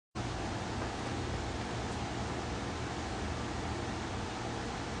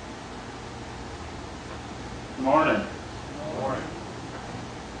Morning. Morning.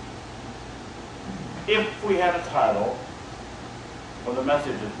 If we had a title for the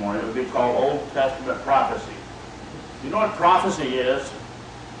message this morning, it would be called Old Testament Prophecy. You know what prophecy is?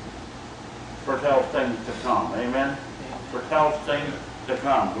 Foretells things to come. Amen? Foretells things to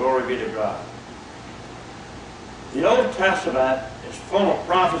come. Glory be to God. The Old Testament is full of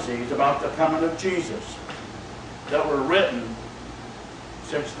prophecies about the coming of Jesus that were written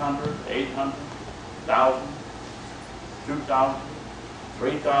 600, 800, 1,000, 2,000,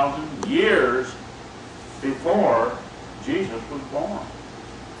 3,000 years before Jesus was born.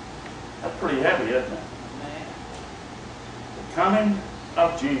 That's pretty heavy, isn't it? The coming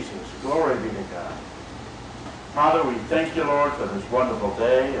of Jesus. Glory be to God. Father, we thank you, Lord, for this wonderful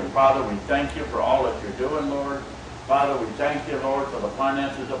day. And Father, we thank you for all that you're doing, Lord. Father, we thank you, Lord, for the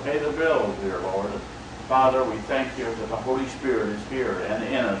finances to pay the bills here, Lord. And Father, we thank you that the Holy Spirit is here and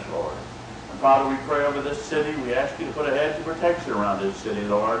in us, Lord. And Father, we pray over this city. We ask you to put a hedge of protection around this city,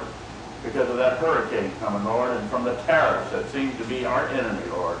 Lord, because of that hurricane coming, Lord, and from the tariffs that seem to be our enemy,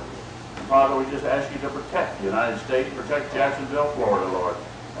 Lord. And Father, we just ask you to protect the United States, protect Jacksonville, Florida, Lord.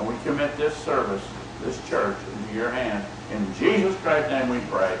 And we commit this service, this church, into your hands. In Jesus Christ's name we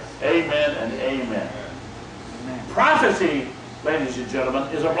pray. Amen and amen. Amen. Prophecy, ladies and gentlemen,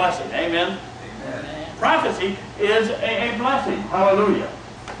 is a blessing. Amen? Amen. Prophecy is a blessing. Hallelujah.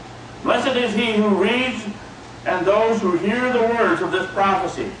 Blessed is he who reads and those who hear the words of this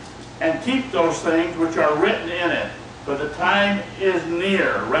prophecy and keep those things which are written in it, for the time is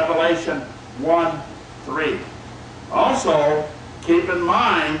near. Revelation 1:3. Also, keep in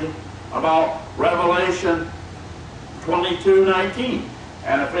mind about Revelation 22:19.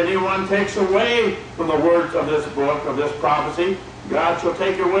 And if anyone takes away from the words of this book, of this prophecy, God shall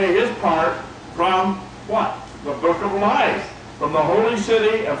take away his part from what? The book of life, from the holy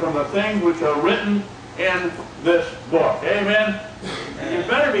city, and from the things which are written in this book. Amen? And you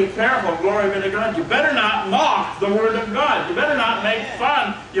better be careful, glory be to God. You better not mock the Word of God. You better not make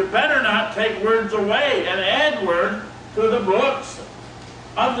fun. You better not take words away and add words to the books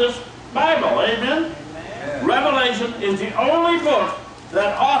of this Bible. Amen? Amen. Revelation is the only book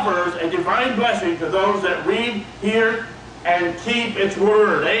that offers a divine blessing to those that read, hear, and keep its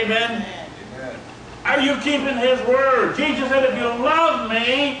word. Amen? Amen. Are you keeping his word? Jesus said, if you love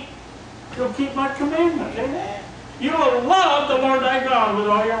me, you'll keep my commandments. Amen? You will love the Lord thy God with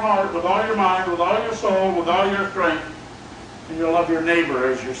all your heart, with all your mind, with all your soul, with all your strength. And you'll love your neighbor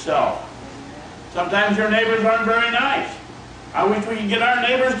as yourself. Sometimes your neighbors aren't very nice. I wish we could get our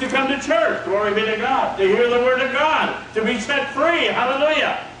neighbors to come to church, glory be to God, to hear the word of God, to be set free,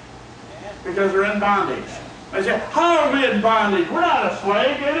 hallelujah, because they're in bondage. I say, how are we in bondage? We're not a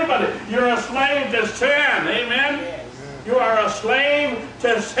slave to anybody. You're a slave to sin, amen? You are a slave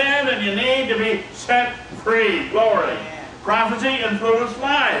to sin and you need to be set free, glory. Prophecy influences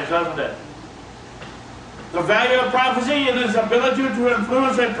lives, doesn't it? The value of prophecy is its ability to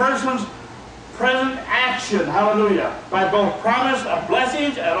influence a person's present action, hallelujah, by both promise of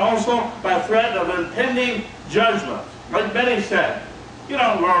blessings and also by threat of impending judgment. Like Betty said, you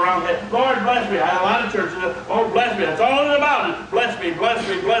don't go around saying, Lord bless me. I had a lot of churches that, oh bless me, that's all it's about it. Bless me, bless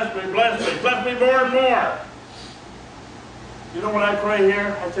me, bless me, bless me, bless me more and more. You know what I pray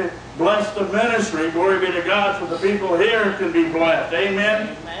here? I say, bless the ministry, glory be to God, so the people here can be blessed.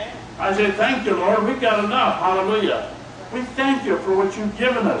 Amen? Amen. I say, thank you, Lord, we've got enough, hallelujah. We thank you for what you've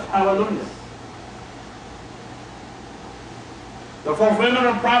given us, hallelujah. The fulfillment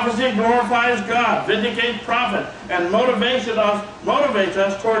of prophecy glorifies God, vindicates prophet, and motivates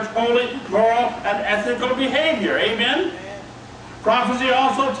us towards holy, moral, and ethical behavior. Amen? Amen. Prophecy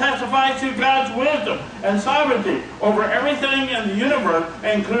also testifies to God's wisdom and sovereignty over everything in the universe,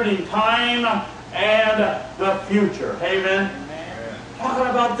 including time and the future. Amen? Amen. Talking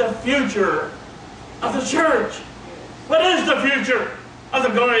about the future of the church. What is the future of the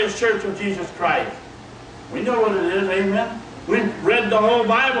glorious church of Jesus Christ? We know what it is. Amen? We've read the whole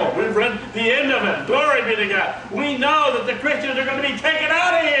Bible. We've read the end of it. Glory be to God. We know that the Christians are going to be taken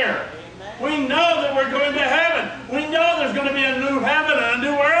out of here. Amen. We know that we're going to heaven. We know there's going to be a new heaven and a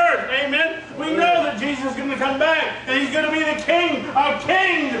new earth. Amen. We know that Jesus is going to come back and he's going to be the King of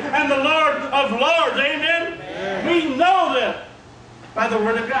kings and the Lord of lords. Amen. Amen. We know that by the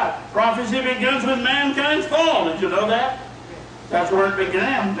word of God. Prophecy begins with mankind's fall. Did you know that? That's where it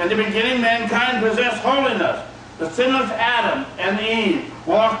began. In the beginning, mankind possessed holiness. The sinless Adam and Eve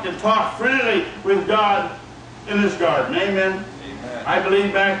walked and talked freely with God in this garden. Amen. Amen. I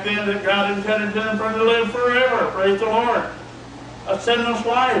believe back then that God intended them for them to live forever. Praise the Lord. A sinless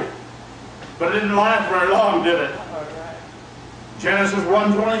life. But it didn't last very long, did it? Genesis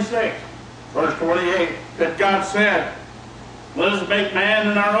 1:26, verse 28. that God said, let us make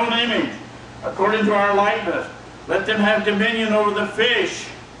man in our own image, according to our likeness. Let them have dominion over the fish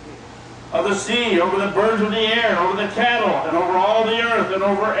of the sea, over the birds of the air, over the cattle, and over all the earth, and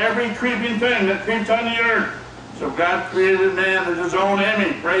over every creeping thing that creeps on the earth. So God created man in his own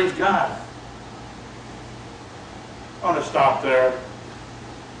image. Praise God. I want to stop there.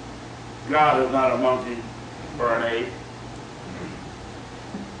 God is not a monkey or an ape.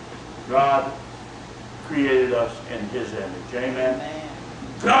 God created us in his image. Amen. Amen.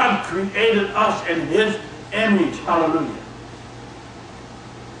 God created us in his image. Hallelujah.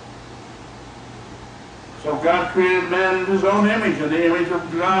 So God created man in his own image, in the image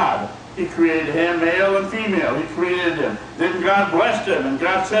of God. He created him, male and female. He created them. Then God blessed them, and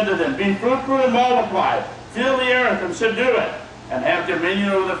God said to them, be fruitful and multiply, fill the earth and subdue it, and have dominion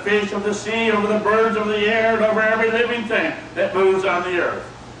over the fish of the sea, over the birds of the air, and over every living thing that moves on the earth.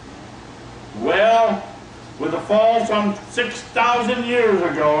 Well, with the fall some 6,000 years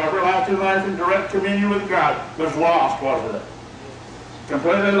ago, everlasting life in direct communion with God was lost, wasn't it?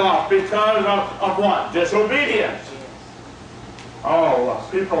 Completely lost because of what? Disobedience. Oh,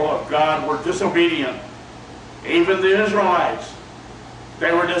 the people of God were disobedient. Even the Israelites,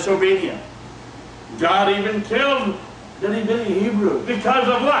 they were disobedient. God even killed the Hebrews because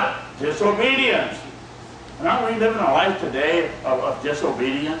of what? Disobedience. And aren't we living a life today of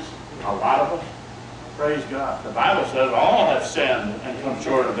disobedience? A lot of us. Praise God. The Bible says all have sinned and come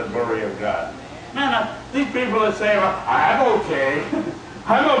short of the glory of God. Man, these people that say, well, I'm okay.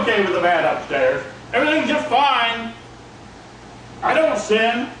 I'm okay with the man upstairs. Everything's just fine. I don't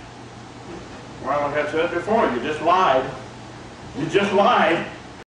sin. Well, like I said before, you just lied. You just lied.